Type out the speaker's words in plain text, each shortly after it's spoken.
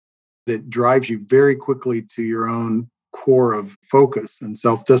it drives you very quickly to your own core of focus and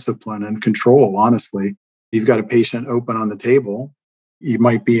self-discipline and control, honestly. You've got a patient open on the table. You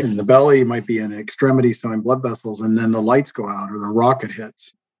might be in the belly, you might be in an extremity, sewing blood vessels, and then the lights go out or the rocket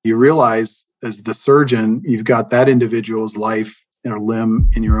hits. You realize as the surgeon, you've got that individual's life and a limb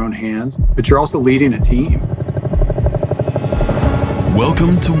in your own hands, but you're also leading a team.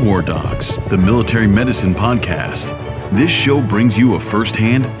 Welcome to War Docs, the military medicine podcast. This show brings you a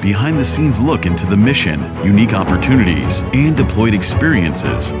firsthand, behind-the-scenes look into the mission, unique opportunities, and deployed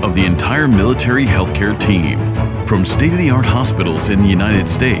experiences of the entire military healthcare team. From state-of-the-art hospitals in the United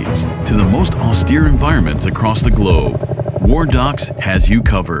States to the most austere environments across the globe, War Docs has you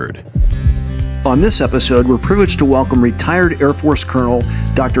covered. On this episode, we're privileged to welcome retired Air Force Colonel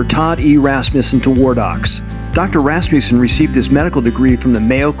Dr. Todd E. Rasmussen to War Docs. Dr. Rasmussen received his medical degree from the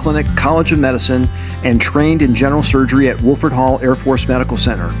Mayo Clinic College of Medicine and trained in general surgery at Wolford Hall Air Force Medical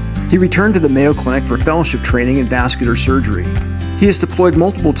Center. He returned to the Mayo Clinic for fellowship training in vascular surgery. He has deployed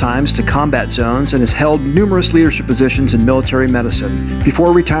multiple times to combat zones and has held numerous leadership positions in military medicine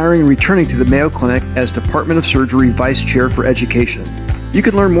before retiring and returning to the Mayo Clinic as Department of Surgery Vice Chair for Education. You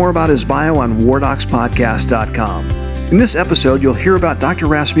can learn more about his bio on wardocspodcast.com. In this episode, you'll hear about Dr.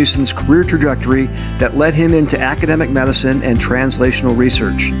 Rasmussen's career trajectory that led him into academic medicine and translational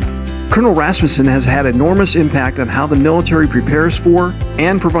research. Colonel Rasmussen has had enormous impact on how the military prepares for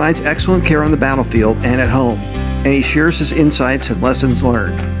and provides excellent care on the battlefield and at home, and he shares his insights and lessons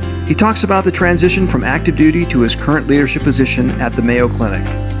learned. He talks about the transition from active duty to his current leadership position at the Mayo Clinic.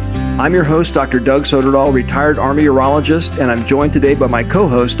 I'm your host, Dr. Doug Soderdahl, retired Army urologist, and I'm joined today by my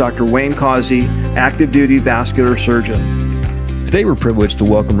co-host, Dr. Wayne Causey, active duty vascular surgeon. Today, we're privileged to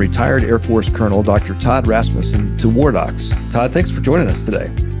welcome retired Air Force Colonel Dr. Todd Rasmussen to War Docs. Todd, thanks for joining us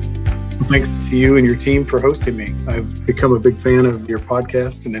today. Thanks to you and your team for hosting me. I've become a big fan of your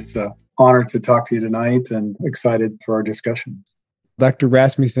podcast, and it's an honor to talk to you tonight and excited for our discussion. Dr.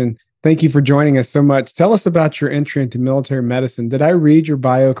 Rasmussen, thank you for joining us so much. Tell us about your entry into military medicine. Did I read your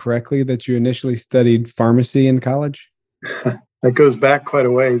bio correctly that you initially studied pharmacy in college? That goes back quite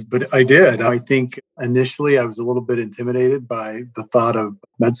a ways, but I did. I think initially I was a little bit intimidated by the thought of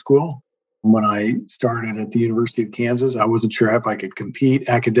med school. When I started at the University of Kansas, I wasn't sure if I could compete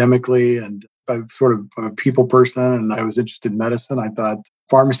academically, and I'm sort of a people person and I was interested in medicine. I thought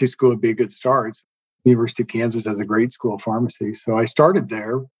pharmacy school would be a good start. The University of Kansas has a great school of pharmacy. So I started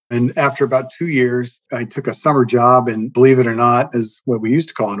there. And after about 2 years, I took a summer job, and believe it or not, as what we used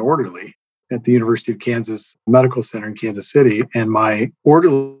to call an orderly at the University of Kansas Medical Center in Kansas City. And my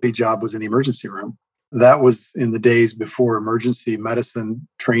orderly job was in the emergency room. That was in the days before emergency medicine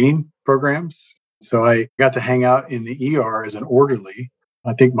training programs. So I got to hang out in the ER as an orderly.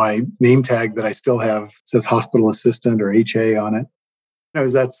 I think my name tag that I still have says hospital assistant or HA on it. It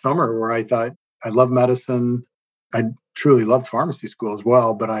was that summer where I thought, I love medicine. I truly loved pharmacy school as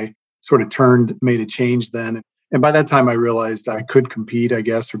well, but I sort of made a change then. And by that time, I realized I could compete, I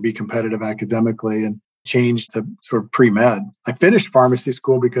guess, or be competitive academically, and changed to sort of pre-med. I finished pharmacy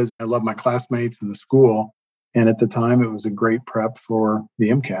school because I loved my classmates and the school. And at the time, it was a great prep for the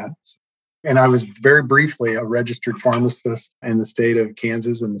MCATs. And I was very briefly a registered pharmacist in the state of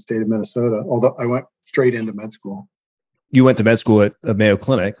Kansas and the state of Minnesota, although I went straight into med school. You went to med school at the Mayo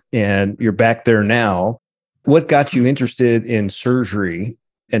Clinic, and you're back there now. What got you interested in surgery?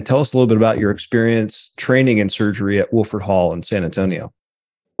 And tell us a little bit about your experience training in surgery at Wolford Hall in San Antonio.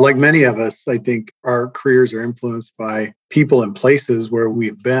 Like many of us, I think our careers are influenced by people and places where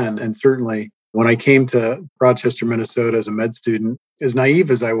we've been. And certainly when I came to Rochester, Minnesota as a med student, as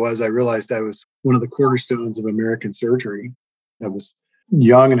naive as I was, I realized I was one of the cornerstones of American surgery. I was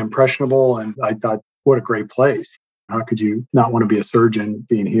young and impressionable, and I thought, what a great place. How could you not want to be a surgeon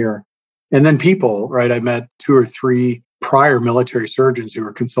being here? And then people, right? I met 2 or 3 prior military surgeons who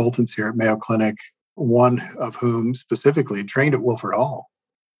were consultants here at Mayo Clinic, one of whom specifically trained at Wolford Hall.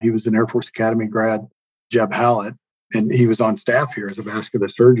 He was an Air Force Academy grad, Jeb Hallett, and he was on staff here as a vascular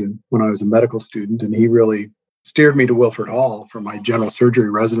surgeon when I was a medical student. And he really steered me to Wolford Hall for my general surgery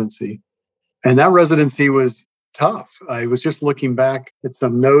residency. And that residency was tough. I was just looking back at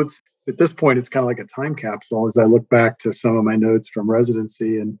some notes. At this point, it's kind of like a time capsule as I look back to some of my notes from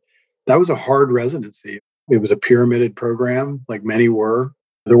residency. And that was a hard residency. It was a pyramided program, like many were.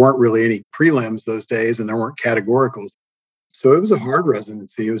 There weren't really any prelims those days, and there weren't categoricals. So it was a hard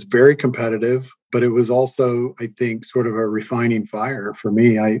residency. It was very competitive, but it was also, I think, sort of a refining fire for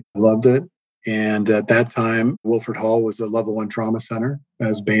me. I loved it. And at that time, Wolford Hall was a level 1 trauma center,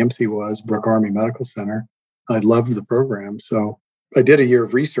 as BAMC was, Brooke Army Medical Center. I loved the program. So I did a year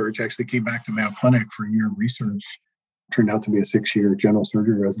of research, actually came back to Mayo Clinic for a year of research. turned out to be a 6-year general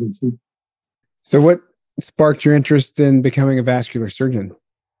surgery residency. So what sparked your interest in becoming a vascular surgeon?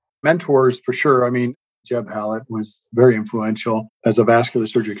 Mentors, for sure. I mean, Jeb Hallett was very influential as a vascular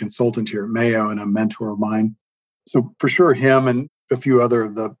surgery consultant here at Mayo and a mentor of mine. So for sure, him and a few other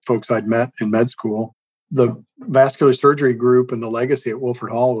of the folks I'd met in med school. The vascular surgery group and the legacy at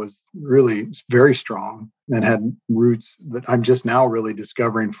Wilford Hall was really very strong and had roots that I'm just now really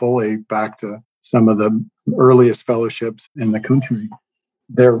discovering fully back to some of the earliest fellowships in the country.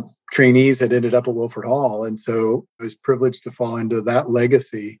 Their trainees had ended up at Wilford Hall. And so I was privileged to fall into that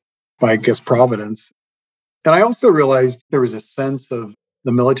legacy by, I guess, Providence. And I also realized there was a sense of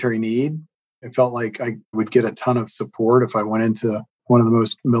the military need. It felt like I would get a ton of support if I went into one of the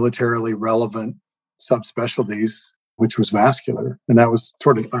most militarily relevant subspecialties, which was vascular. And that was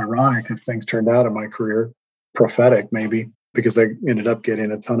sort of ironic as things turned out in my career, prophetic maybe, because I ended up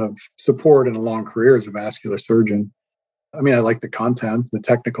getting a ton of support in a long career as a vascular surgeon. I mean, I like the content, the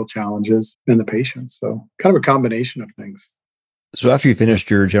technical challenges, and the patients. So kind of a combination of things. So after you finished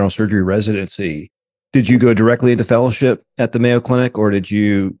your general surgery residency, did you go directly into fellowship at the Mayo Clinic, or did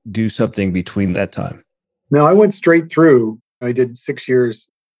you do something between that time? No, I went straight through. I did 6 years,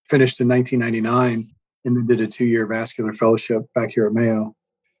 finished in 1999, and then did a 2-year vascular fellowship back here at Mayo.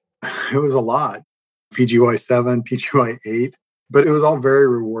 It was a lot. PGY 7, PGY 8, but it was all very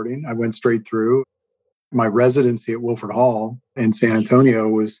rewarding. I went straight through. My residency at Wilford Hall in San Antonio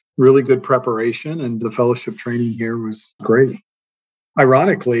was really good preparation, and the fellowship training here was great.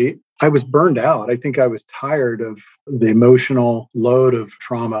 Ironically, I was burned out. I think I was tired of the emotional load of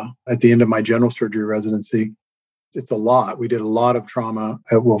trauma at the end of my general surgery residency. It's a lot. We did a lot of trauma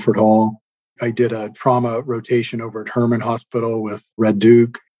at Wilford Hall. I did a trauma rotation over at Herman Hospital with Red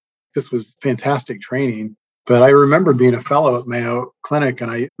Duke. This was fantastic training. But I remember being a fellow at Mayo Clinic,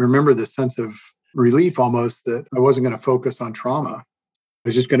 and I remember the sense of relief almost that I wasn't going to focus on trauma. I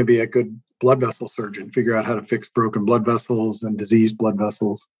was just going to be a good blood vessel surgeon, figure out how to fix broken blood vessels and diseased blood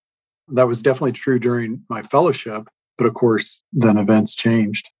vessels. That was definitely true during my fellowship, but of course, then events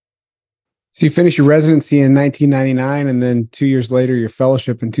changed. So you finished your residency in 1999, and then 2 years later, your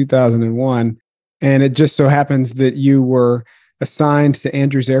fellowship in 2001. And it just so happens that you were assigned to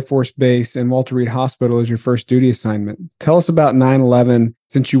Andrews Air Force Base and Walter Reed Hospital as your first duty assignment. Tell us about 9/11,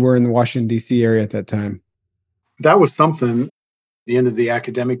 since you were in the Washington, D.C. area at that time. That was something. The end of the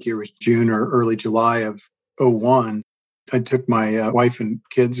academic year was June or early July of 2001. I took my wife and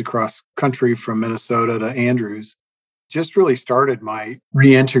kids across country from Minnesota to Andrews. Just really started my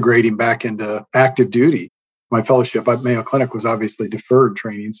reintegrating back into active duty. My fellowship at Mayo Clinic was obviously deferred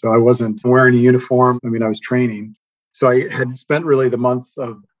training, so I wasn't wearing a uniform. I mean, I was training. So I had spent really the month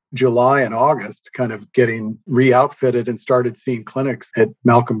of July and August kind of getting re-outfitted and started seeing clinics at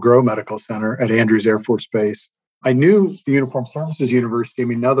Malcolm Grow Medical Center at Andrews Air Force Base. I knew the Uniformed Services University. I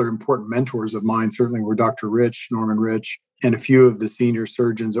mean, other important mentors of mine certainly were Dr. Rich, Norman Rich, and a few of the senior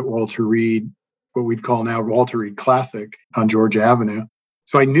surgeons at Walter Reed, what we'd call now Walter Reed Classic on Georgia Avenue.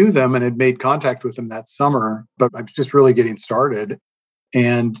 So I knew them and had made contact with them that summer, but I was just really getting started.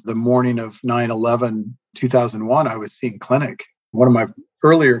 And the morning of 9/11, 2001, I was seeing clinic, one of my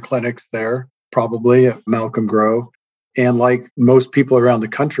earlier clinics there, probably at Malcolm Grow. And like most people around the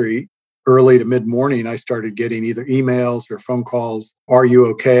country, early to mid-morning, I started getting either emails or phone calls. Are you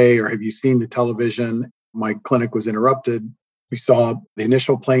okay? Or have you seen the television? My clinic was interrupted. We saw the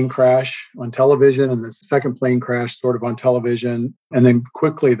initial plane crash on television and the second plane crash sort of on television. And then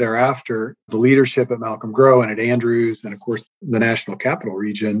quickly thereafter, the leadership at Malcolm Grow and at Andrews, and of course, the National Capital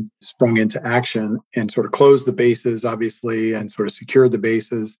Region sprung into action and sort of closed the bases, obviously, and sort of secured the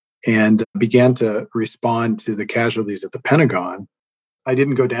bases and began to respond to the casualties at the Pentagon. I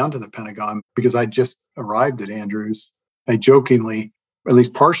didn't go down to the Pentagon because I just arrived at Andrews. I jokingly, or at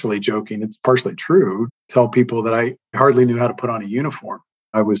least partially joking, it's partially true, tell people that I hardly knew how to put on a uniform.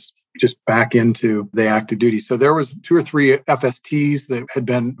 I was just back into the active duty. So there was 2 or 3 FSTs that had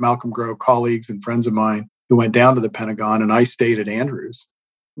been Malcolm Grow colleagues and friends of mine who went down to the Pentagon, and I stayed at Andrews.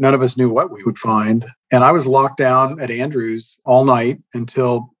 None of us knew what we would find. And I was locked down at Andrews all night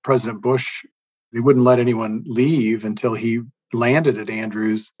until President Bush, they wouldn't let anyone leave until he landed at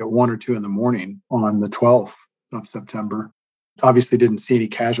Andrews at 1 or 2 in the morning on the 12th of September. Obviously didn't see any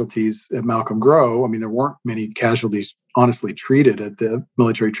casualties at Malcolm Grow. I mean, there weren't many casualties honestly treated at the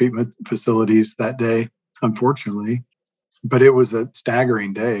military treatment facilities that day, unfortunately. But it was a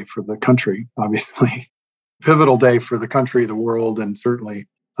staggering day for the country, obviously. Pivotal day for the country, the world, and certainly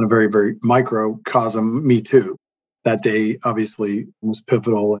on a very, very microcosm, me too. That day obviously was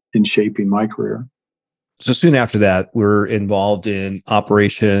pivotal in shaping my career. So soon after that, we're involved in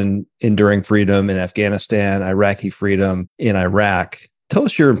Operation Enduring Freedom in Afghanistan, Iraqi Freedom in Iraq. Tell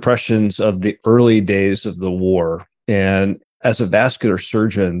us your impressions of the early days of the war. And as a vascular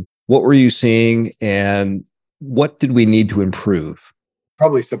surgeon, what were you seeing and what did we need to improve?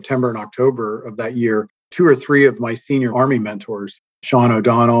 Probably September and October of that year, 2 or 3 of my senior Army mentors, Sean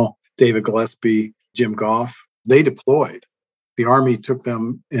O'Donnell, David Gillespie, Jim Goff, they deployed. The Army took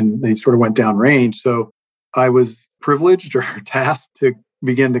them and they sort of went downrange. So I was privileged or tasked to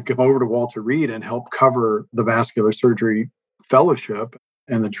begin to come over to Walter Reed and help cover the vascular surgery fellowship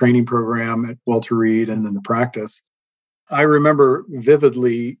and the training program at Walter Reed and then the practice. I remember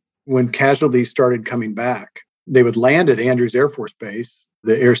vividly when casualties started coming back, they would land at Andrews Air Force Base,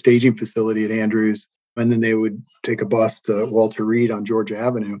 the air staging facility at Andrews, and then they would take a bus to Walter Reed on Georgia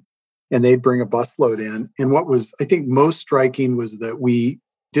Avenue, and they'd bring a busload in. And what was, I think, most striking was that we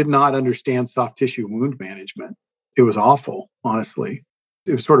did not understand soft tissue wound management. It was awful, honestly.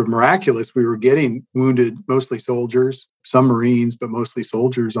 It was sort of miraculous. We were getting wounded, mostly soldiers, some Marines, but mostly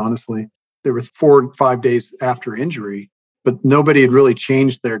soldiers, honestly. They were 4 or 5 days after injury, but nobody had really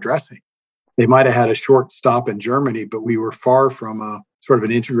changed their dressing. They might have had a short stop in Germany, but we were far from a sort of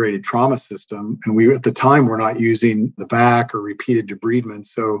an integrated trauma system. And we, at the time, were not using the VAC or repeated debridement.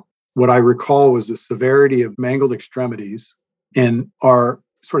 So what I recall was the severity of mangled extremities and our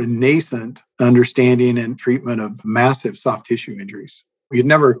sort of nascent understanding and treatment of massive soft tissue injuries. We had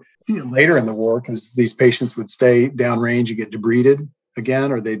never seen it later in the war because these patients would stay downrange and get debrided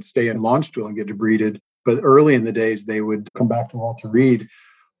again, or they'd stay in launch stool and get debrided. But early in the days, they would come back to Walter Reed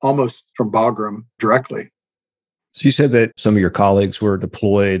almost from Bagram directly. So you said that some of your colleagues were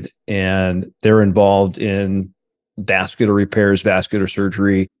deployed and they're involved in vascular repairs, vascular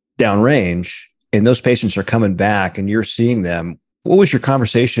surgery downrange, and those patients are coming back and you're seeing them. What was your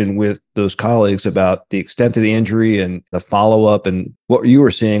conversation with those colleagues about the extent of the injury and the follow-up and what you were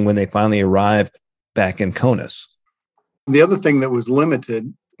seeing when they finally arrived back in CONUS? The other thing that was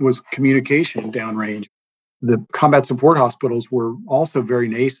limited was communication downrange. The combat support hospitals were also very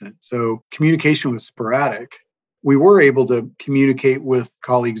nascent, so communication was sporadic. We were able to communicate with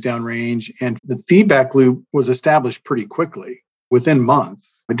colleagues downrange, and the feedback loop was established pretty quickly, within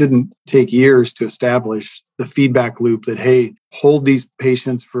months. It didn't take years to establish the feedback loop that, hey, hold these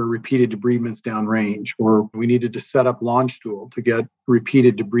patients for repeated debridements downrange, or we needed to set up launch stool to get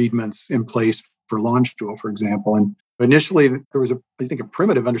repeated debridements in place for launch stool, for example. And initially, there was, I think, a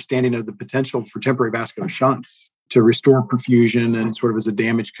primitive understanding of the potential for temporary vascular shunts to restore perfusion and sort of as a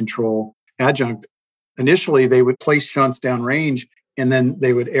damage control adjunct. Initially, they would place shunts downrange, and then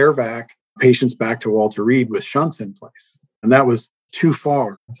they would air vac patients back to Walter Reed with shunts in place. And that was too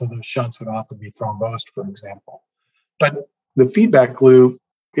far. So those shunts would often be thrombosed, for example. But the feedback loop,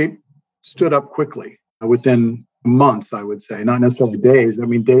 it stood up quickly within months, I would say, not necessarily days. I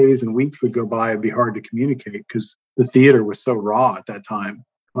mean, days and weeks would go by. It'd be hard to communicate because the theater was so raw at that time,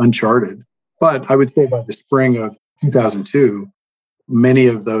 uncharted. But I would say by the spring of 2002, many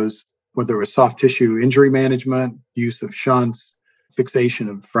of those, whether it was soft tissue injury management, use of shunts, fixation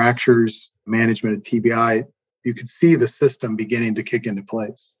of fractures, management of TBI, you could see the system beginning to kick into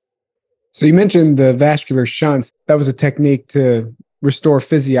place. So you mentioned the vascular shunts. That was a technique to restore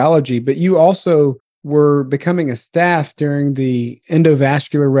physiology, but you also were becoming a staff during the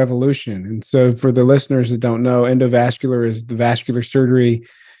endovascular revolution. And so for the listeners that don't know, endovascular is the vascular surgery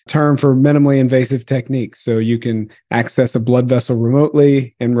term for minimally invasive techniques. So you can access a blood vessel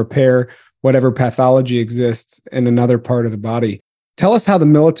remotely and repair whatever pathology exists in another part of the body. Tell us how the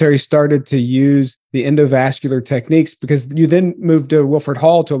military started to use the endovascular techniques, because you then moved to Wilford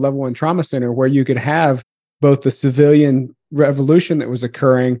Hall to a level 1 trauma center where you could have both the civilian revolution that was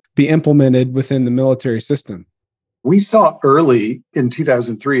occurring be implemented within the military system. We saw early in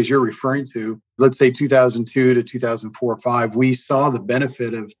 2003, as you're referring to, let's say 2002 to 2004 or 5, we saw the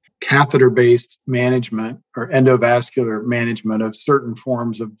benefit of catheter-based management or endovascular management of certain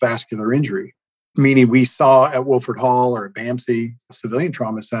forms of vascular injury. Meaning we saw at Wilford Hall or at BAMC civilian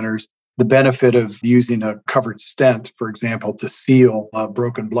trauma centers the benefit of using a covered stent, for example, to seal a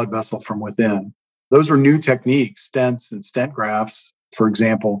broken blood vessel from within. Those were new techniques, stents and stent grafts, for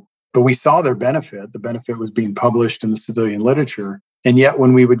example. But we saw their benefit. The benefit was being published in the civilian literature. And yet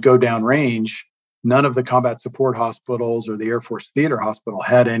when we would go downrange, none of the combat support hospitals or the Air Force Theater Hospital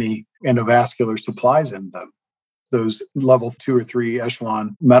had any endovascular supplies in them. Those level 2 or 3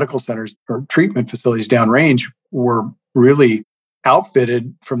 echelon medical centers or treatment facilities downrange were really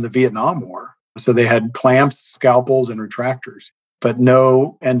outfitted from the Vietnam War. So they had clamps, scalpels, and retractors, but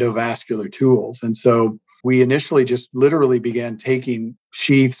no endovascular tools. And so we initially just literally began taking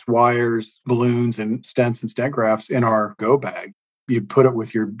sheaths, wires, balloons, and stents and stent grafts in our go bag. You'd put it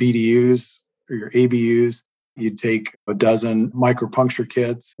with your BDUs or your ABUs. You'd take a dozen micropuncture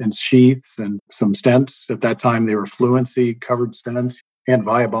kits and sheaths and some stents. At that time, they were Fluency covered stents and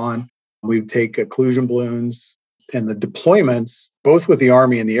Viabon. We'd take occlusion balloons, and the deployments, both with the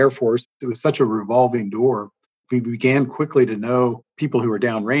Army and the Air Force, it was such a revolving door. We began quickly to know people who were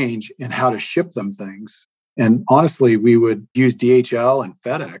downrange and how to ship them things. And honestly, we would use DHL and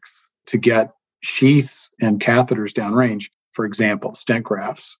FedEx to get sheaths and catheters downrange, for example, stent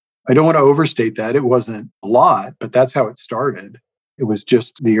grafts. I don't want to overstate that. It wasn't a lot, but that's how it started. It was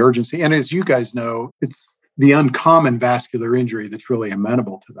just the urgency. And as you guys know, it's the uncommon vascular injury that's really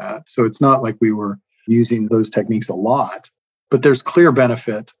amenable to that. So it's not like we were using those techniques a lot, but there's clear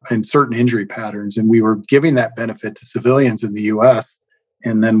benefit in certain injury patterns. And we were giving that benefit to civilians in the US.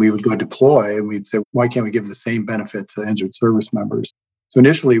 And then we would go deploy and we'd say, why can't we give the same benefit to injured service members? So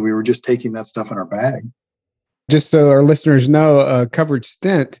initially, we were just taking that stuff in our bag. Just so our listeners know, a covered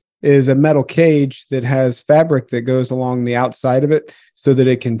stent is a metal cage that has fabric that goes along the outside of it so that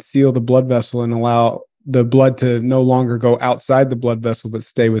it can seal the blood vessel and allow the blood to no longer go outside the blood vessel, but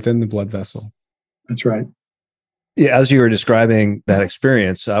stay within the blood vessel. That's right. Yeah, as you were describing that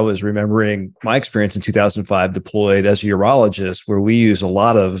experience, I was remembering my experience in 2005 deployed as a urologist, where we use a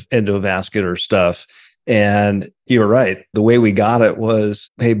lot of endovascular stuff. And you were right. The way we got it was,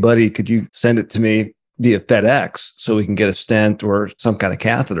 hey, buddy, could you send it to me via FedEx so we can get a stent or some kind of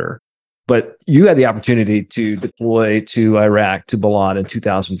catheter? But you had the opportunity to deploy to Iraq, to Balad in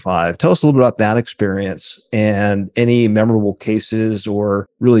 2005. Tell us a little bit about that experience and any memorable cases or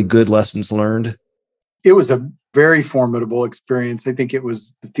really good lessons learned. It was a very formidable experience. I think it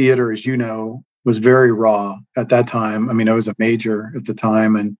was the theater, as you know, was very raw at that time. I mean, it was a major at the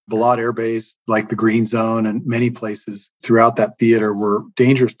time, and Balad Air Base, like the Green Zone and many places throughout that theater were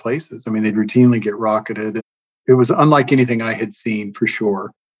dangerous places. I mean, they'd routinely get rocketed. It was unlike anything I had seen for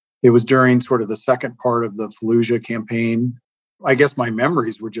sure. It was during sort of the second part of the Fallujah campaign. I guess my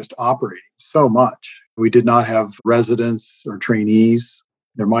memories were just operating so much. We did not have residents or trainees.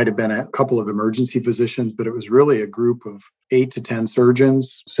 There might have been a couple of emergency physicians, but it was really a group of 8 to 10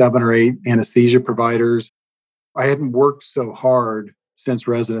 surgeons, 7 or 8 anesthesia providers. I hadn't worked so hard since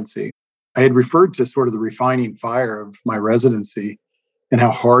residency. I had referred to sort of the refining fire of my residency and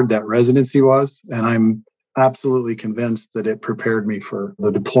how hard that residency was. And I'm absolutely convinced that it prepared me for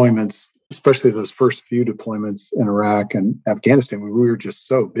the deployments, especially those first few deployments in Iraq and Afghanistan, where we were just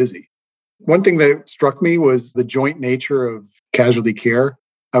so busy. One thing that struck me was the joint nature of casualty care.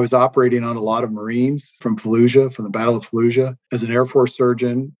 I was operating on a lot of Marines from Fallujah, from the Battle of Fallujah, as an Air Force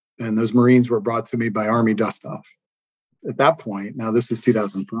surgeon, and those Marines were brought to me by Army dust-off. At that point, now this is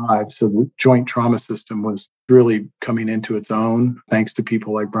 2005, so the joint trauma system was really coming into its own, thanks to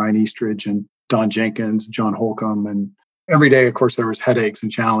people like Brian Eastridge and Don Jenkins, John Holcomb, and every day, of course, there was headaches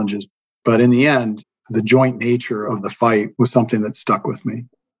and challenges. But in the end, the joint nature of the fight was something that stuck with me.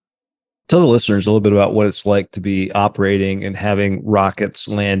 Tell the listeners a little bit about what it's like to be operating and having rockets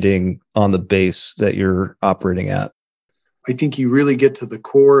landing on the base that you're operating at. I think you really get to the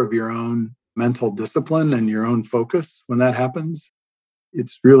core of your own mental discipline and your own focus when that happens.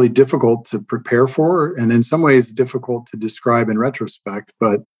 It's really difficult to prepare for, and in some ways difficult to describe in retrospect,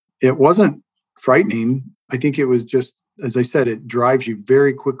 but it wasn't frightening. I think it was just, as I said, it drives you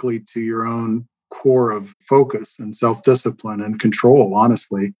very quickly to your own core of focus and self-discipline and control,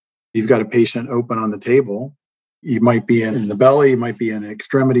 honestly. You've got a patient open on the table. You might be in the belly, you might be in an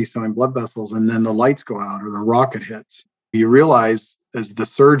extremity sewing blood vessels, and then the lights go out or the rocket hits. You realize as the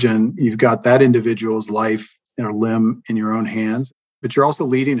surgeon, you've got that individual's life and a limb in your own hands, but you're also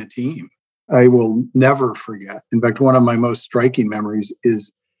leading a team. I will never forget. In fact, one of my most striking memories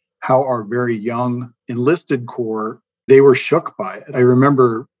is how our very young enlisted corps, they were shook by it. I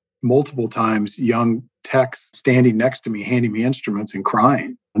remember multiple times young techs standing next to me, handing me instruments and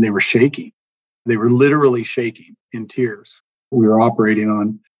crying, and they were shaking. They were literally shaking in tears. We were operating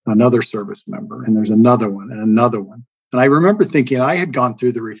on another service member, and there's another one and another one. And I remember thinking I had gone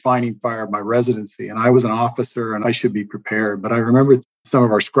through the refining fire of my residency, and I was an officer and I should be prepared. But I remember some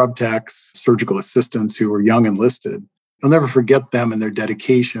of our scrub techs, surgical assistants who were young enlisted. I'll never forget them and their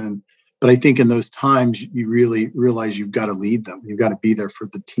dedication. But I think in those times, you really realize you've got to lead them. You've got to be there for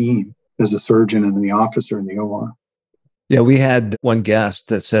the team as a surgeon and the officer in the OR. Yeah, we had one guest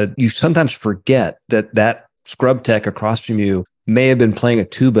that said, you sometimes forget that scrub tech across from you may have been playing a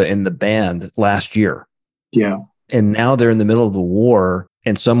tuba in the band last year. Yeah. And now they're in the middle of the war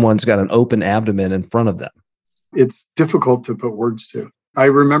and someone's got an open abdomen in front of them. It's difficult to put words to. I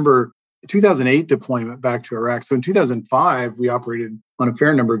remember 2008 deployment back to Iraq. So in 2005, we operated on a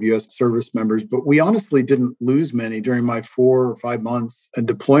fair number of U.S. service members, but we honestly didn't lose many during my 4 or 5 months of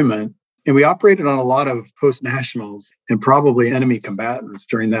deployment. And we operated on a lot of post-nationals and probably enemy combatants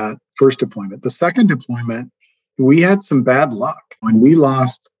during that first deployment. The second deployment, we had some bad luck when we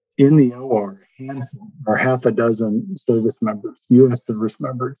lost in the OR a handful or half a dozen service members, U.S. service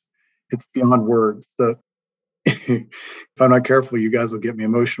members. It's beyond words. If I'm not careful, you guys will get me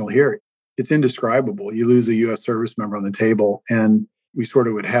emotional here. It's indescribable. You lose a U.S. service member on the table, and we sort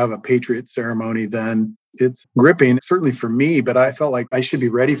of would have a Patriot ceremony then. It's gripping, certainly for me, but I felt like I should be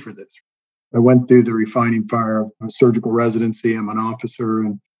ready for this. I went through the refining fire of a surgical residency. I'm an officer,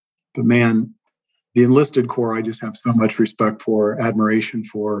 but man, the enlisted corps, I just have so much respect for, admiration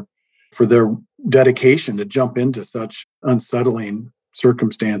for their dedication to jump into such unsettling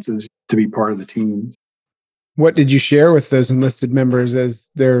circumstances to be part of the team. What did you share with those enlisted members as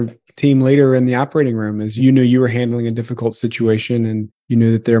their team leader in the operating room, as you knew you were handling a difficult situation and you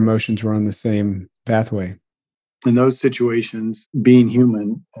knew that their emotions were on the same pathway? In those situations, being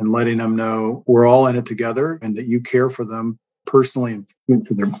human and letting them know we're all in it together and that you care for them personally and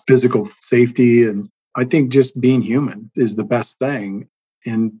for their physical safety. And I think just being human is the best thing.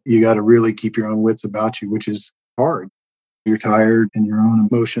 And you got to really keep your own wits about you, which is hard. You're tired and your own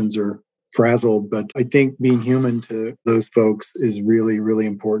emotions are frazzled. But I think being human to those folks is really, really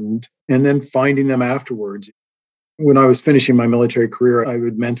important. And then finding them afterwards. When I was finishing my military career, I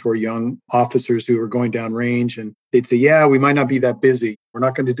would mentor young officers who were going downrange, and they'd say, yeah, we might not be that busy. We're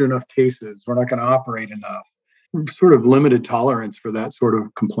not going to do enough cases. We're not going to operate enough. Sort of limited tolerance for that sort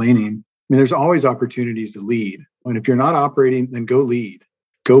of complaining. I mean, there's always opportunities to lead. And if you're not operating, then go lead.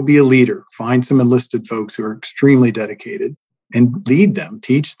 Go be a leader. Find some enlisted folks who are extremely dedicated and lead them,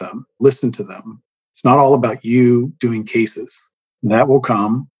 teach them, listen to them. It's not all about you doing cases. That will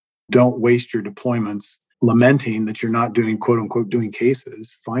come. Don't waste your deployments lamenting that you're not doing, quote unquote, doing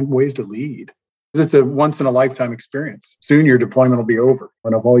cases. Find ways to lead. It's a once in a lifetime experience. Soon your deployment will be over.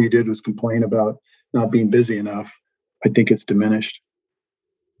 And if all you did was complain about not being busy enough, I think it's diminished.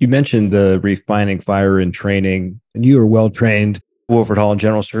 You mentioned the refining fire and training, and you were well trained, Wilford Hall,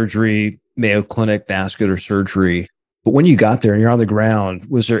 general surgery, Mayo Clinic, vascular surgery. But when you got there and you're on the ground,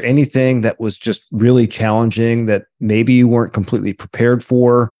 was there anything that was just really challenging that maybe you weren't completely prepared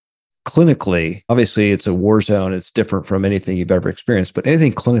for? Clinically, obviously it's a war zone. It's different from anything you've ever experienced, but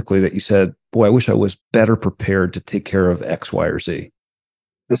anything clinically that you said, boy, I wish I was better prepared to take care of X, Y, or Z.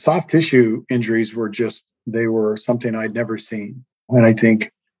 The soft tissue injuries they were something I'd never seen. And I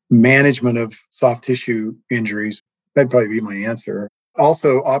think management of soft tissue injuries, that'd probably be my answer.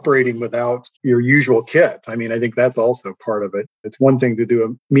 Also, operating without your usual kit. I mean, I think that's also part of it. It's one thing to do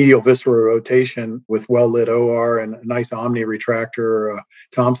a medial visceral rotation with well-lit OR and a nice Omni retractor or a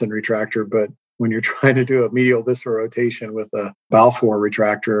Thompson retractor, but when you're trying to do a medial visceral rotation with a Balfour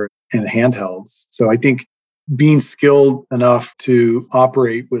retractor and handhelds. So I think being skilled enough to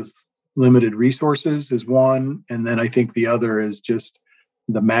operate with limited resources is one. And then I think the other is just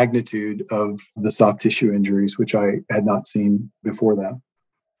the magnitude of the soft tissue injuries, which I had not seen before that.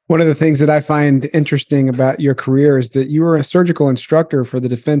 One of the things that I find interesting about your career is that you were a surgical instructor for the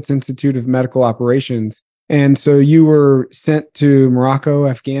Defense Institute of Medical Operations. And so you were sent to Morocco,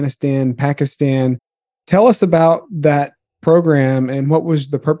 Afghanistan, Pakistan. Tell us about that program and what was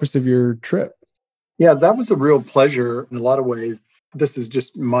the purpose of your trip? Yeah, that was a real pleasure in a lot of ways. This is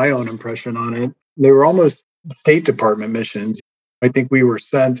just my own impression on it. They were almost State Department missions. I think we were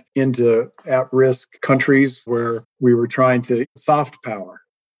sent into at-risk countries where we were trying to soft power.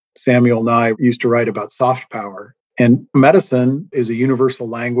 Samuel and I used to write about soft power. And medicine is a universal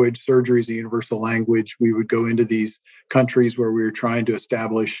language. Surgery is a universal language. We would go into these countries where we were trying to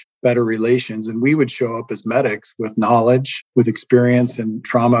establish better relations. And we would show up as medics with knowledge, with experience in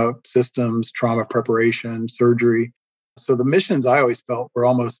trauma systems, trauma preparation, surgery. So the missions I always felt were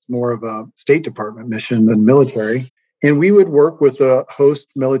almost more of a State Department mission than military. And we would work with the host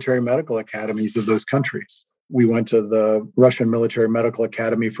military medical academies of those countries. We went to the Russian Military Medical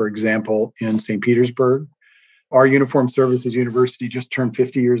Academy, for example, in St. Petersburg. Our Uniformed Services University just turned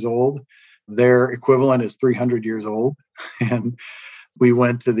 50 years old. Their equivalent is 300 years old. And we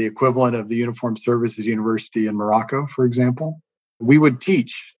went to the equivalent of the Uniformed Services University in Morocco, for example. We would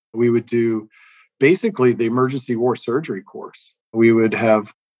teach. We would do basically the emergency war surgery course. We would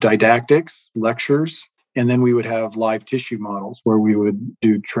have didactics, lectures, and then we would have live tissue models where we would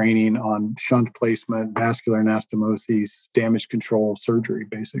do training on shunt placement, vascular anastomosis, damage control surgery,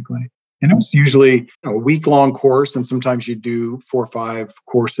 basically. And it was usually a week-long course, and sometimes you do 4 or 5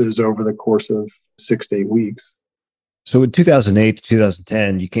 courses over the course of 6 to 8 weeks. So in 2008 to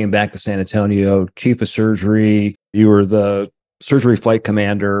 2010, you came back to San Antonio, chief of surgery. You were the surgery flight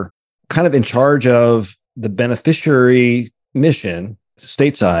commander, kind of in charge of the beneficiary mission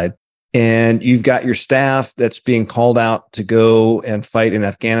stateside. And you've got your staff that's being called out to go and fight in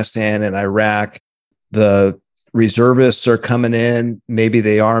Afghanistan and Iraq. The reservists are coming in. Maybe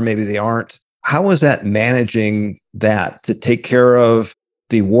they are, maybe they aren't. How was that managing that to take care of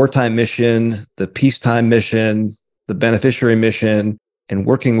the wartime mission, the peacetime mission, the beneficiary mission, and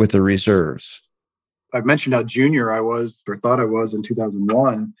working with the reserves? I've mentioned how junior I was or thought I was in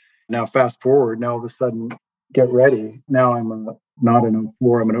 2001. Now, fast forward, now all of a sudden, get ready. Now I'm not an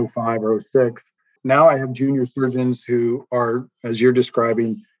 04, I'm an 05 or 06. Now I have junior surgeons who are, as you're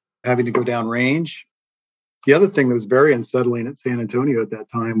describing, having to go down range. The other thing that was very unsettling at San Antonio at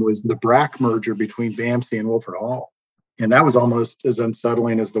that time was the BRAC merger between BAMC and Wilford Hall. And that was almost as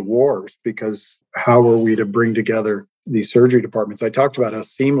unsettling as the wars, because how were we to bring together these surgery departments? I talked about how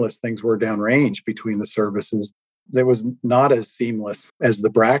seamless things were downrange between the services. That was not as seamless as the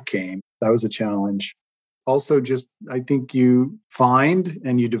BRAC came. That was a challenge. Also, just I think you find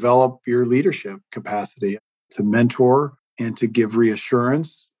and you develop your leadership capacity to mentor and to give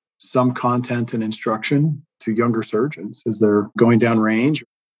reassurance, some content and instruction to younger surgeons as they're going down range,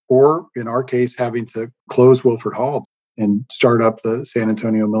 or in our case, having to close Wilford Hall and start up the San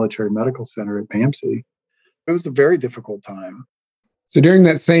Antonio Military Medical Center at BAMC. It was a very difficult time. So during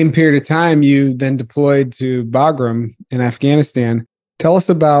that same period of time, you then deployed to Bagram in Afghanistan. Tell us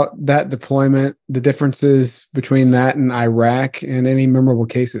about that deployment, the differences between that and Iraq, and any memorable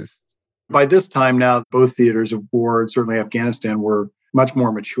cases. By this time now, both theaters of war, and certainly Afghanistan, were much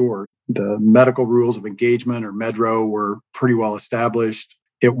more mature. The medical rules of engagement, or MEDRO, were pretty well established.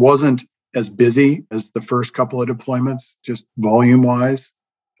 It wasn't as busy as the first couple of deployments, just volume-wise.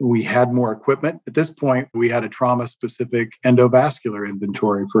 We had more equipment. At this point, we had a trauma-specific endovascular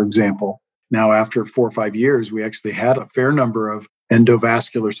inventory, for example. Now, after 4 or 5 years, we actually had a fair number of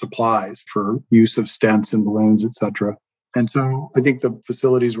endovascular supplies for use of stents and balloons, et cetera. And so I think the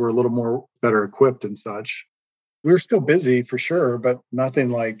facilities were a little more better equipped and such. We were still busy for sure, but nothing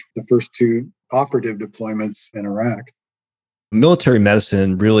like the first 2 operative deployments in Iraq. Military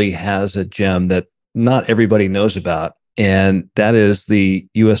medicine really has a gem that not everybody knows about, and that is the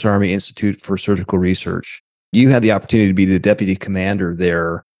U.S. Army Institute for Surgical Research. You had the opportunity to be the deputy commander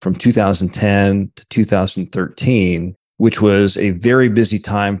there from 2010 to 2013, which was a very busy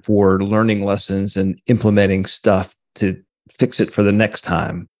time for learning lessons and implementing stuff to fix it for the next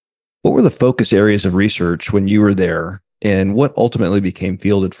time. What were the focus areas of research when you were there, and what ultimately became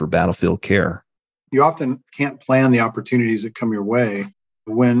fielded for battlefield care? You often can't plan the opportunities that come your way.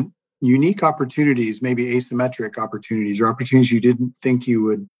 When unique opportunities, maybe asymmetric opportunities, or opportunities you didn't think you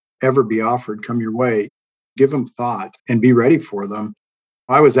would ever be offered come your way, give them thought and be ready for them.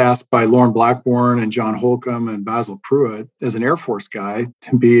 I was asked by Lauren Blackburn and John Holcomb and Basil Pruitt, as an Air Force guy,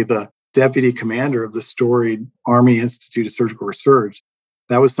 to be the deputy commander of the storied Army Institute of Surgical Research.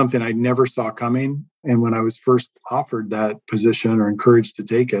 That was something I never saw coming. And when I was first offered that position or encouraged to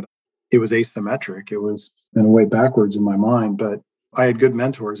take it, it was asymmetric. It was in a way backwards in my mind, but I had good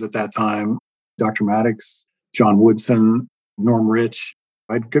mentors at that time. Dr. Maddox, John Woodson, Norm Rich.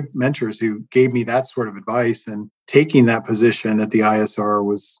 I had good mentors who gave me that sort of advice, and taking that position at the ISR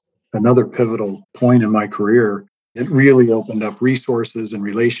was another pivotal point in my career. It really opened up resources and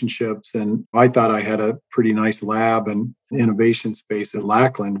relationships, and I thought I had a pretty nice lab and innovation space at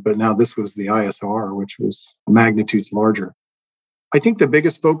Lackland, but now this was the ISR, which was magnitudes larger. I think the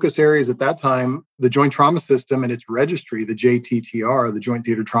biggest focus areas at that time, the Joint Trauma System and its registry, the JTTR, the Joint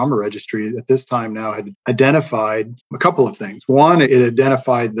Theater Trauma Registry, at this time now had identified a couple of things. One, it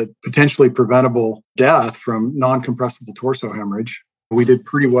identified the potentially preventable death from non-compressible torso hemorrhage. We did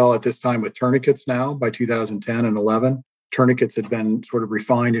pretty well at this time with tourniquets now by 2010 and 11. Tourniquets had been sort of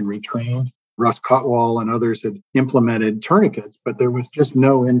refined and retrained. Russ Cotwall and others had implemented tourniquets, but there was just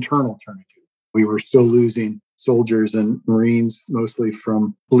no internal tourniquet. We were still losing soldiers and Marines mostly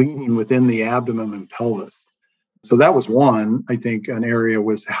from bleeding within the abdomen and pelvis. So that was one, I think, an area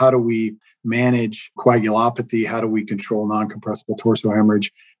was how do we manage coagulopathy? How do we control non-compressible torso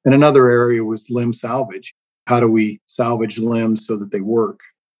hemorrhage? And another area was limb salvage. How do we salvage limbs so that they work?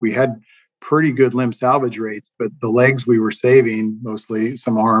 We had pretty good limb salvage rates, but the legs we were saving, mostly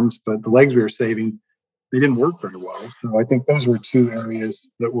some arms, but the legs we were saving, they didn't work very well. So I think those were 2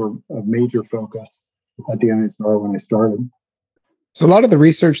 areas that were of major focus at the ISR when I started. So a lot of the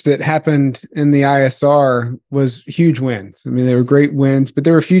research that happened in the ISR was huge wins. I mean, they were great wins, but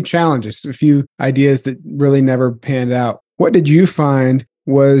there were a few challenges, a few ideas that really never panned out. What did you find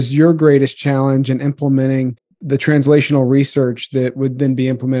was your greatest challenge in implementing the translational research that would then be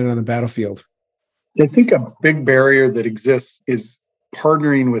implemented on the battlefield? I think a big barrier that exists is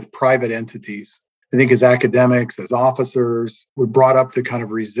partnering with private entities. I think as academics, as officers, we're brought up to kind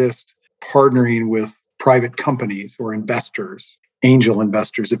of resist partnering with private companies or investors, angel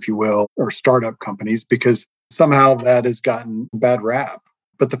investors, if you will, or startup companies, because somehow that has gotten a bad rap.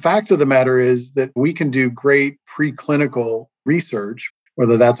 But the fact of the matter is that we can do great preclinical research,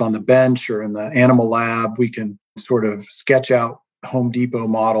 whether that's on the bench or in the animal lab. We can sort of sketch out Home Depot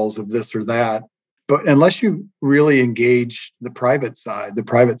models of this or that. But unless you really engage the private side, the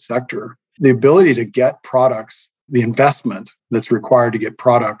private sector, the ability to get products, the investment that's required to get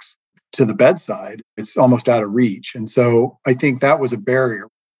products to the bedside, it's almost out of reach. And so I think that was a barrier.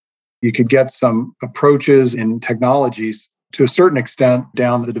 You could get some approaches in technologies to a certain extent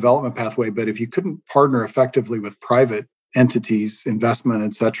down the development pathway, but if you couldn't partner effectively with private entities, investment,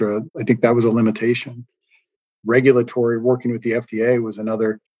 et cetera, I think that was a limitation. Regulatory, working with the FDA was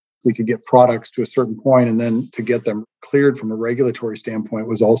another. We could get products to a certain point, and then to get them cleared from a regulatory standpoint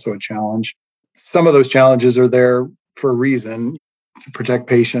was also a challenge. Some of those challenges are there for a reason, to protect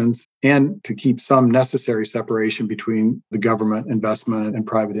patients and to keep some necessary separation between the government investment and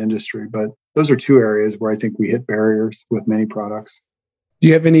private industry. But those are two areas where I think we hit barriers with many products. Do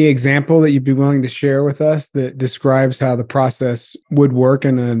you have any example that you'd be willing to share with us that describes how the process would work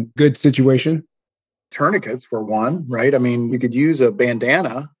in a good situation? Tourniquets were one, right? I mean, you could use a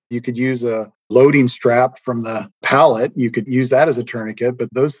bandana. You could use a loading strap from the pallet. You could use that as a tourniquet,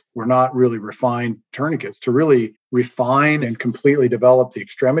 but those were not really refined tourniquets. To really refine and completely develop the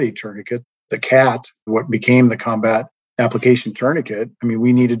extremity tourniquet, the CAT, what became the combat application tourniquet, I mean,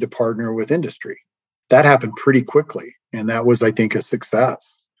 we needed to partner with industry. That happened pretty quickly, and that was, I think, a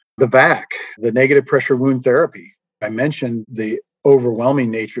success. The VAC, the negative pressure wound therapy, I mentioned the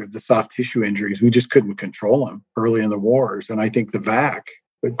overwhelming nature of the soft tissue injuries. We just couldn't control them early in the wars. And I think the VAC,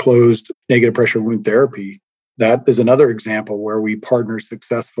 the closed negative pressure wound therapy, that is another example where we partnered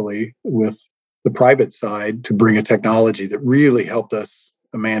successfully with the private side to bring a technology that really helped us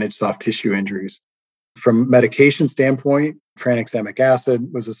manage soft tissue injuries. From a medication standpoint, tranexamic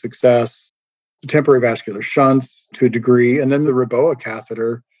acid was a success, the temporary vascular shunts to a degree, and then the Reboa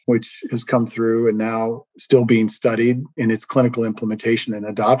catheter, which has come through and now still being studied in its clinical implementation and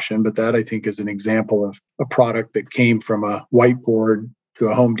adoption. But that, I think, is an example of a product that came from a whiteboard to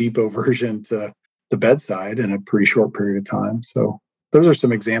a Home Depot version to the bedside in a pretty short period of time. So those are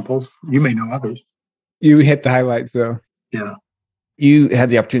some examples. You may know others. You hit the highlights, though. Yeah. You had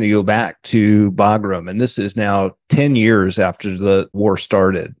the opportunity to go back to Bagram, and this is now 10 years after the war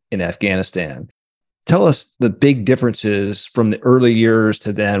started in Afghanistan. Tell us the big differences from the early years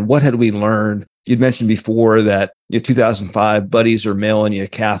to then. What had we learned? You'd mentioned before that in 2005, buddies are mailing you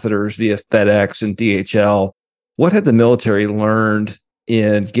catheters via FedEx and DHL. What had the military learned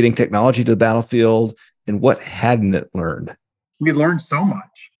in getting technology to the battlefield, and what hadn't it learned? We learned so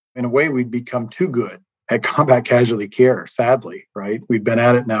much. In a way, we'd become too good at combat casualty care, sadly, right? We've been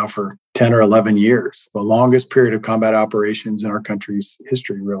at it now for 10 or 11 years, the longest period of combat operations in our country's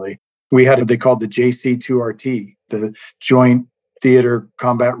history, really. We had what they called the JC2RT, the Joint Theater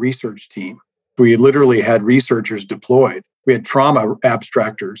Combat Research Team. We literally had researchers deployed. We had trauma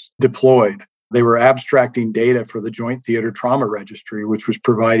abstractors deployed. They were abstracting data for the Joint Theater Trauma Registry, which was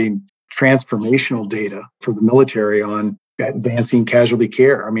providing transformational data for the military on advancing casualty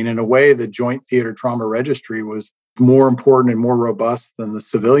care. I mean, in a way, the Joint Theater Trauma Registry was more important and more robust than the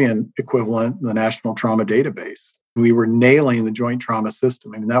civilian equivalent, the National Trauma Database. We were nailing the joint trauma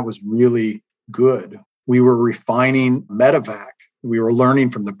system. I mean, that was really good. We were refining medevac. We were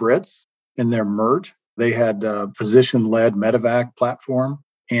learning from the Brits and their MERT. They had a physician-led medevac platform.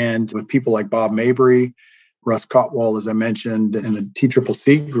 And with people like Bob Mabry, Russ Cotwall, as I mentioned, and the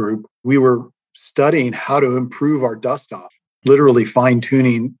TCCC group, we were studying how to improve our dust-off, literally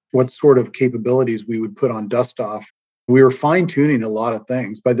fine-tuning what sort of capabilities we would put on dust-off. We were fine-tuning a lot of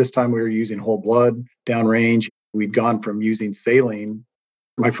things. By this time, we were using whole blood downrange. We'd gone from using saline.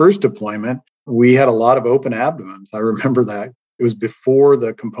 My first deployment, we had a lot of open abdomens. I remember that. It was before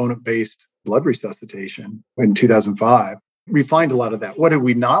the component-based blood resuscitation in 2005. We refined a lot of that. What had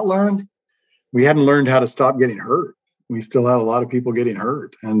we not learned? We hadn't learned how to stop getting hurt. We still had a lot of people getting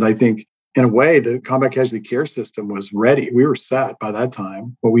hurt. And I think, in a way, the combat casualty care system was ready. We were set by that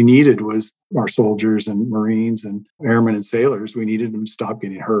time. What we needed was our soldiers and Marines and airmen and sailors. We needed them to stop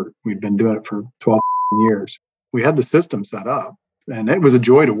getting hurt. We'd been doing it for 12 years. We had the system set up, and it was a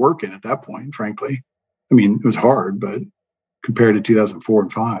joy to work in at that point, frankly. I mean, it was hard, but compared to 2004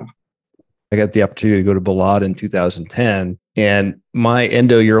 and 5. I got the opportunity to go to Balad in 2010. And my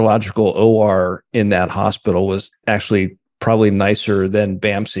endourological OR in that hospital was actually probably nicer than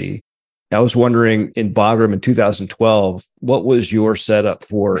BAMC. I was wondering, in Bagram in 2012, what was your setup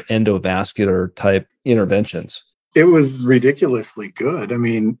for endovascular type interventions? It was ridiculously good. I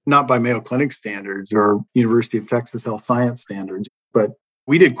mean, not by Mayo Clinic standards or University of Texas Health Science standards, but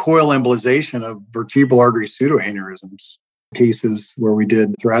we did coil embolization of vertebral artery pseudoaneurysms, cases where we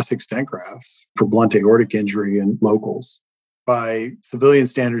did thoracic stent grafts for blunt aortic injury and locals. By civilian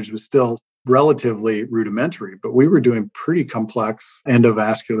standards, it was still relatively rudimentary, but we were doing pretty complex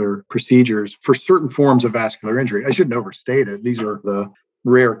endovascular procedures for certain forms of vascular injury. I shouldn't overstate it. These are the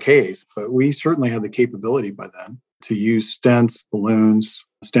rare case, but we certainly had the capability by then to use stents, balloons,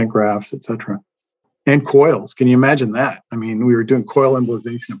 stent grafts, etc., and coils. Can you imagine that? I mean, we were doing coil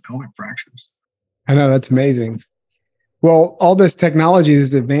embolization of pelvic fractures. I know, that's amazing. Well, all this technology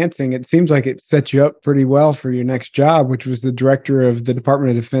is advancing. It seems like it set you up pretty well for your next job, which was the director of the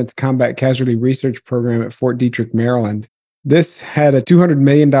Department of Defense Combat Casualty Research Program at Fort Detrick, Maryland. This had a $200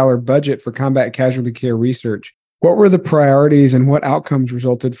 million budget for combat casualty care research. What were the priorities and what outcomes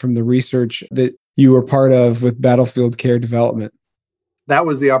resulted from the research that you were part of with battlefield care development? That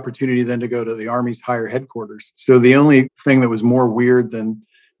was the opportunity then to go to the Army's higher headquarters. So the only thing that was more weird than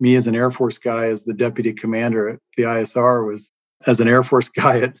me as an Air Force guy, as the deputy commander at the ISR, was as an Air Force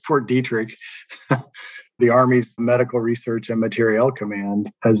guy at Fort Detrick, the Army's Medical Research and Materiel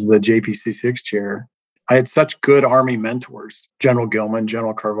Command, as the JPC6 chair. I had such good Army mentors, General Gilman,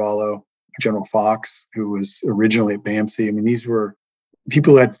 General Carvalho, General Fox, who was originally at BAMC. I mean, these were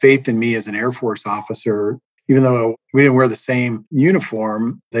people who had faith in me as an Air Force officer. Even though we didn't wear the same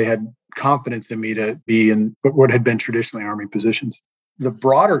uniform, they had confidence in me to be in what had been traditionally Army positions. The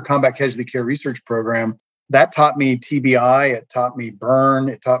broader combat casualty care research program, that taught me TBI, it taught me burn,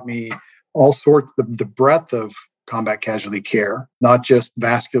 it taught me all sorts, the breadth of combat casualty care, not just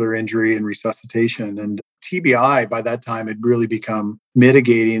vascular injury and resuscitation. And TBI by that time had really become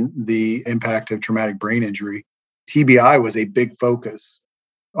mitigating the impact of traumatic brain injury. TBI was a big focus.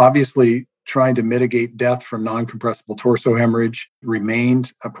 Obviously, trying to mitigate death from non-compressible torso hemorrhage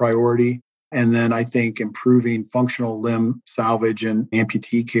remained a priority. And then I think improving functional limb salvage and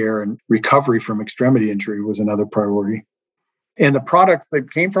amputee care and recovery from extremity injury was another priority. And the products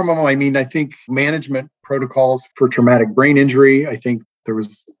that came from them, I mean, I think management protocols for traumatic brain injury, I think there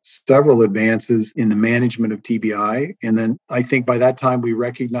was several advances in the management of TBI. And then I think by that time, we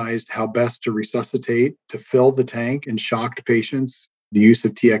recognized how best to resuscitate, to fill the tank in shocked patients. The use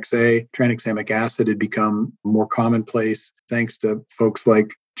of TXA, tranexamic acid, had become more commonplace thanks to folks like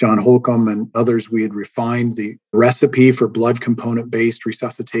John Holcomb and others. We had refined the recipe for blood component-based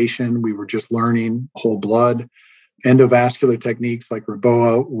resuscitation. We were just learning whole blood. Endovascular techniques like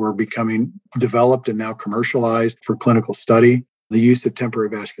Reboa were becoming developed and now commercialized for clinical study. The use of temporary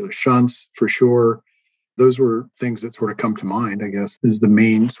vascular shunts, for sure. Those were things that sort of come to mind, I guess, as the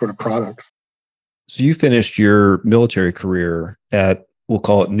main sort of products. So you finished your military career at, we'll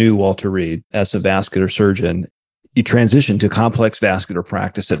call it New Walter Reed, as a vascular surgeon. You transitioned to complex vascular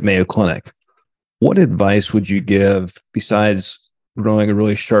practice at Mayo Clinic. What advice would you give, besides growing a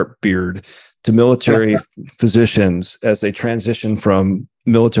really sharp beard, to military physicians as they transition from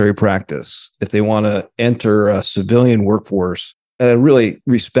military practice, if they want to enter a civilian workforce at a really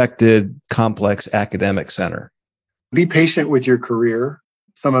respected, complex academic center? Be patient with your career.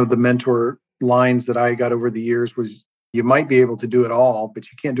 Some of the mentor lines that I got over the years was, you might be able to do it all,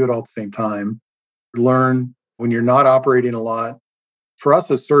 but you can't do it all at the same time. Learn when you're not operating a lot. For us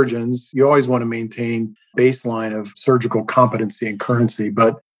as surgeons, you always want to maintain baseline of surgical competency and currency,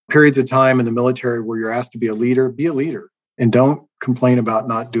 but periods of time in the military where you're asked to be a leader and don't complain about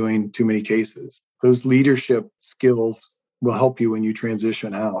not doing too many cases. Those leadership skills will help you when you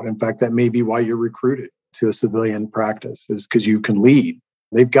transition out. In fact, that may be why you're recruited to a civilian practice, is because you can lead.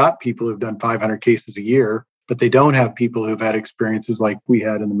 They've got people who've done 500 cases a year, but they don't have people who've had experiences like we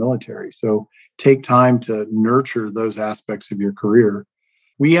had in the military. So take time to nurture those aspects of your career.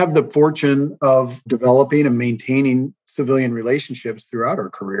 We have the fortune of developing and maintaining civilian relationships throughout our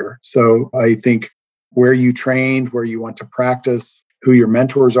career. So I think where you trained, where you want to practice, who your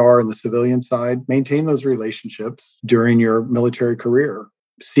mentors are in the civilian side, maintain those relationships during your military career.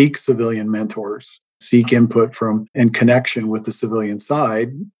 Seek civilian mentors, seek input from and connection with the civilian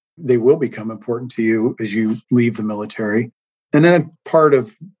side. They will become important to you as you leave the military. And then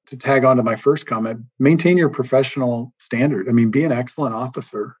to tag on to my first comment, maintain your professional standard. I mean, be an excellent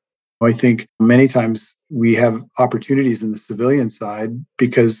officer. I think many times we have opportunities in the civilian side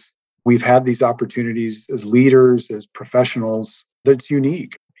because we've had these opportunities as leaders, as professionals, that's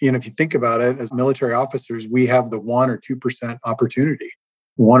unique. If you think about it, as military officers, we have the 1 or 2% opportunity.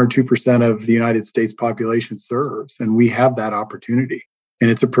 1 or 2% of the United States population serves, and we have that opportunity. And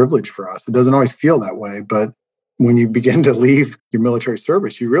it's a privilege for us. It doesn't always feel that way, but when you begin to leave your military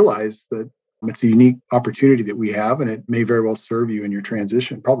service, you realize that it's a unique opportunity that we have, and it may very well serve you in your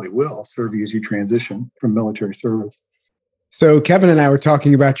transition, probably will serve you as you transition from military service. So Kevin and I were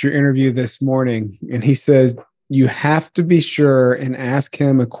talking about your interview this morning, and he says you have to be sure and ask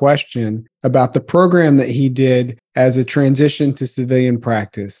him a question about the program that he did as a transition to civilian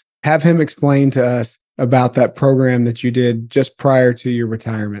practice. Have him explain to us about that program that you did just prior to your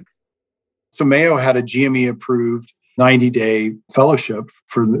retirement. So Mayo had a GME-approved 90-day fellowship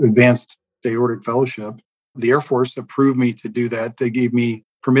for the Advanced Aortic Fellowship. The Air Force approved me to do that. They gave me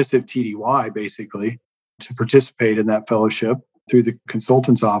permissive TDY, basically, to participate in that fellowship through the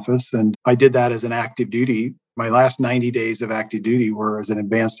consultant's office. And I did that as an active duty. My last 90 days of active duty were as an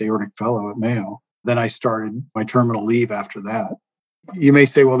advanced aortic fellow at Mayo. Then I started my terminal leave after that. You may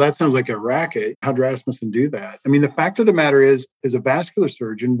say, well, that sounds like a racket. How'd Rasmussen do that? I mean, the fact of the matter is, as a vascular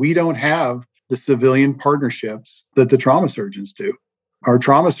surgeon, we don't have the civilian partnerships that the trauma surgeons do. Our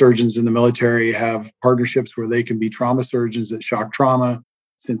trauma surgeons in the military have partnerships where they can be trauma surgeons at Shock Trauma,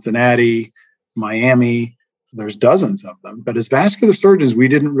 Cincinnati, Miami. There's dozens of them. But as vascular surgeons, we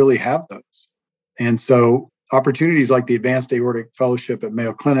didn't really have those. And so opportunities like the Advanced Aortic Fellowship at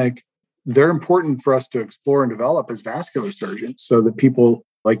Mayo Clinic, they're important for us to explore and develop as vascular surgeons so that people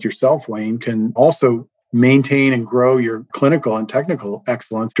like yourself, Wayne, can also maintain and grow your clinical and technical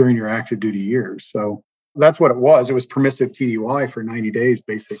excellence during your active duty years. So that's what it was. It was permissive TDY for 90 days,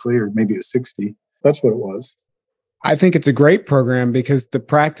 basically, or maybe it was 60. That's what it was. I think it's a great program because the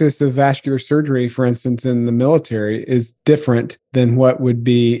practice of vascular surgery, for instance, in the military is different than what would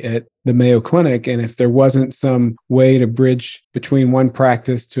be at the Mayo Clinic. And if there wasn't some way to bridge between one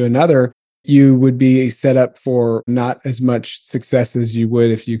practice to another, you would be set up for not as much success as you would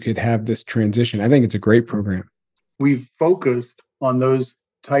if you could have this transition. I think it's a great program. We've focused on those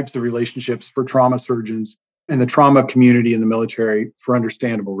types of relationships for trauma surgeons and the trauma community in the military for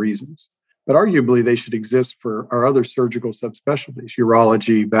understandable reasons. But arguably, they should exist for our other surgical subspecialties: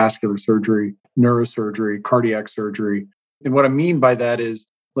 urology, vascular surgery, neurosurgery, cardiac surgery. And what I mean by that is,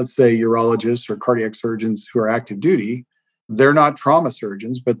 let's say urologists or cardiac surgeons who are active duty, they're not trauma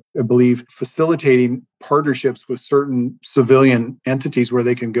surgeons, but I believe facilitating partnerships with certain civilian entities where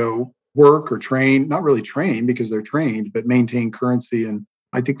they can go work or train, not really train because they're trained, but maintain currency. And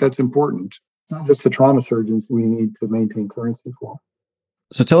I think that's important. It's not just the trauma surgeons we need to maintain currency for.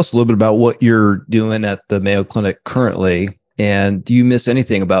 So tell us a little bit about what you're doing at the Mayo Clinic currently, and do you miss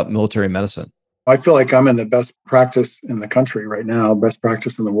anything about military medicine? I feel like I'm in the best practice in the country right now, best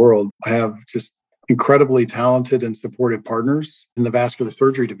practice in the world. I have just incredibly talented and supportive partners in the vascular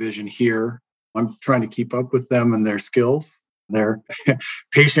surgery division here. I'm trying to keep up with them and their skills. They're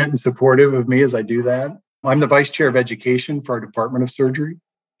patient and supportive of me as I do that. I'm the vice chair of education for our Department of Surgery.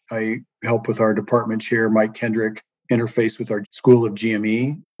 I help with our department chair, Mike Kendrick, interface with our School of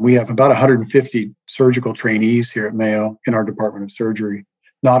GME. We have about 150 surgical trainees here at Mayo in our Department of Surgery,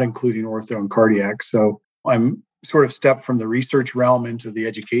 not including ortho and cardiac. So I'm sort of stepped from the research realm into the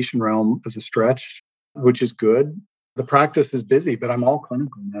education realm as a stretch, which is good. The practice is busy, but I'm all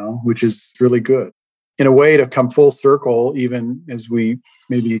clinical now, which is really good. In a way, to come full circle, even as we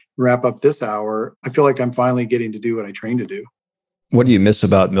maybe wrap up this hour, I feel like I'm finally getting to do what I trained to do. What do you miss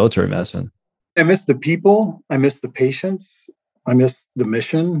about military medicine? I miss the people. I miss the patients. I miss the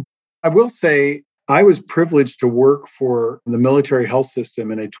mission. I will say I was privileged to work for the military health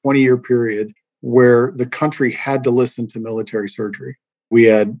system in a 20-year period where the country had to listen to military surgery. We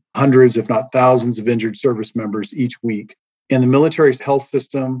had hundreds, if not thousands, of injured service members each week. And the military health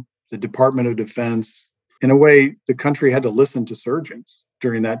system, the Department of Defense, in a way, the country had to listen to surgeons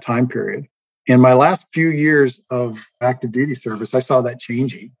during that time period. In my last few years of active duty service, I saw that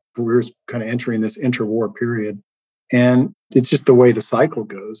changing. We were kind of entering this interwar period. And it's just the way the cycle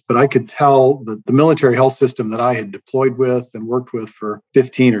goes. But I could tell that the military health system that I had deployed with and worked with for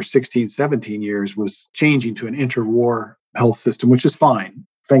 15 or 16, 17 years was changing to an interwar health system, which is fine.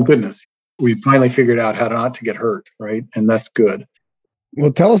 Thank goodness. We finally figured out how not to get hurt, right? And that's good.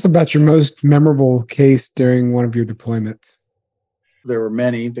 Well, tell us about your most memorable case during one of your deployments. There were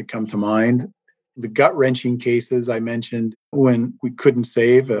many that come to mind. The gut-wrenching cases I mentioned when we couldn't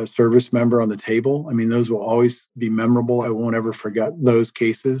save a service member on the table. I mean, those will always be memorable. I won't ever forget those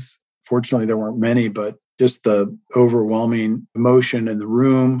cases. Fortunately, there weren't many, but just the overwhelming emotion in the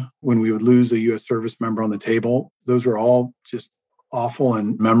room when we would lose a U.S. service member on the table. Those were all just awful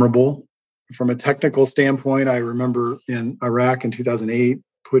and memorable. From a technical standpoint, I remember in Iraq in 2008,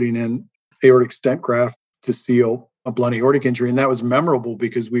 putting in aortic stent graft to seal a blunt aortic injury. And that was memorable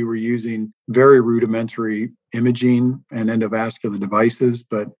because we were using very rudimentary imaging and endovascular devices,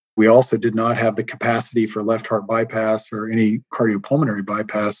 but we also did not have the capacity for left heart bypass or any cardiopulmonary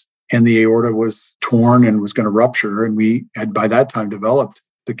bypass. And the aorta was torn and was going to rupture. And we had by that time developed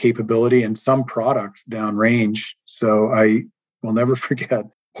the capability and some product downrange. So I will never forget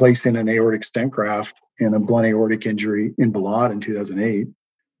placing an aortic stent graft in a blunt aortic injury in Balad in 2008.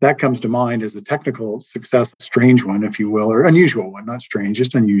 That comes to mind as a technical success, strange one, if you will, or unusual one, not strange,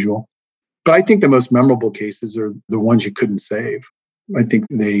 just unusual. But I think the most memorable cases are the ones you couldn't save. I think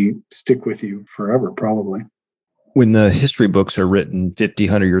they stick with you forever, probably. When the history books are written 50,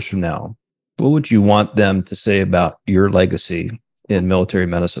 100 years from now, what would you want them to say about your legacy in military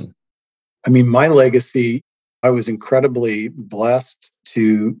medicine? I mean, my legacy, I was incredibly blessed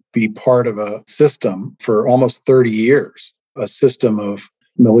to be part of a system for almost 30 years, a system of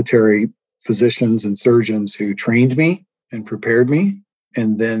military physicians and surgeons who trained me and prepared me.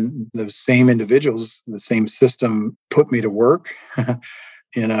 And then those same individuals, the same system put me to work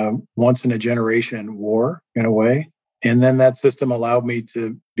in a once-in-a-generation war, in a way. And then that system allowed me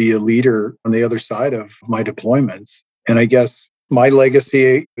to be a leader on the other side of my deployments. And I guess my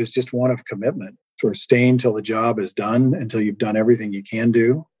legacy is just one of commitment, sort of staying till the job is done, until you've done everything you can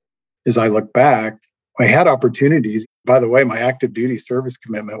do. As I look back, I had opportunities. By the way, my active duty service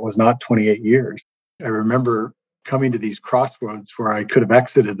commitment was not 28 years. I remember coming to these crossroads where I could have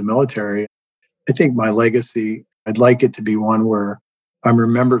exited the military. I think my legacy, I'd like it to be one where I'm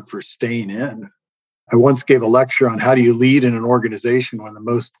remembered for staying in. I once gave a lecture on how do you lead in an organization when the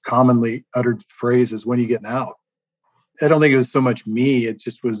most commonly uttered phrase is, when are you getting out? I don't think it was so much me. It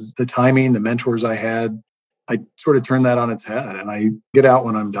just was the timing, the mentors I had. I sort of turned that on its head, and I get out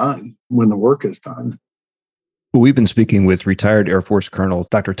when I'm done, when the work is done. We've been speaking with retired Air Force Colonel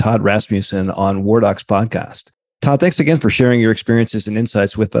Dr. Todd Rasmussen on War Docs podcast. Todd, thanks again for sharing your experiences and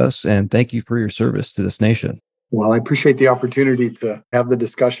insights with us, and thank you for your service to this nation. Well, I appreciate the opportunity to have the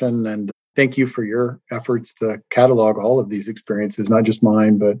discussion, and thank you for your efforts to catalog all of these experiences, not just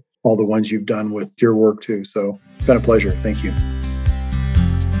mine, but all the ones you've done with your work too. So it's been a pleasure. Thank you.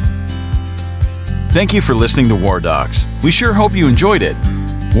 Thank you for listening to War Docs. We sure hope you enjoyed it.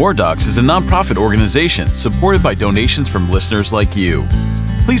 War Docs is a nonprofit organization supported by donations from listeners like you.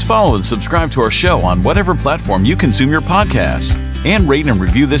 Please follow and subscribe to our show on whatever platform you consume your podcasts, and rate and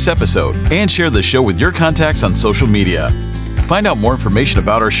review this episode, and share the show with your contacts on social media. Find out more information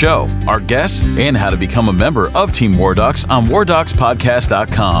about our show, our guests, and how to become a member of Team War Docs on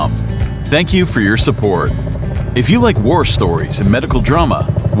wardocspodcast.com. Thank you for your support. If you like war stories and medical drama,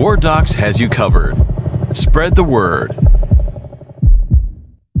 War Docs has you covered. Spread the word.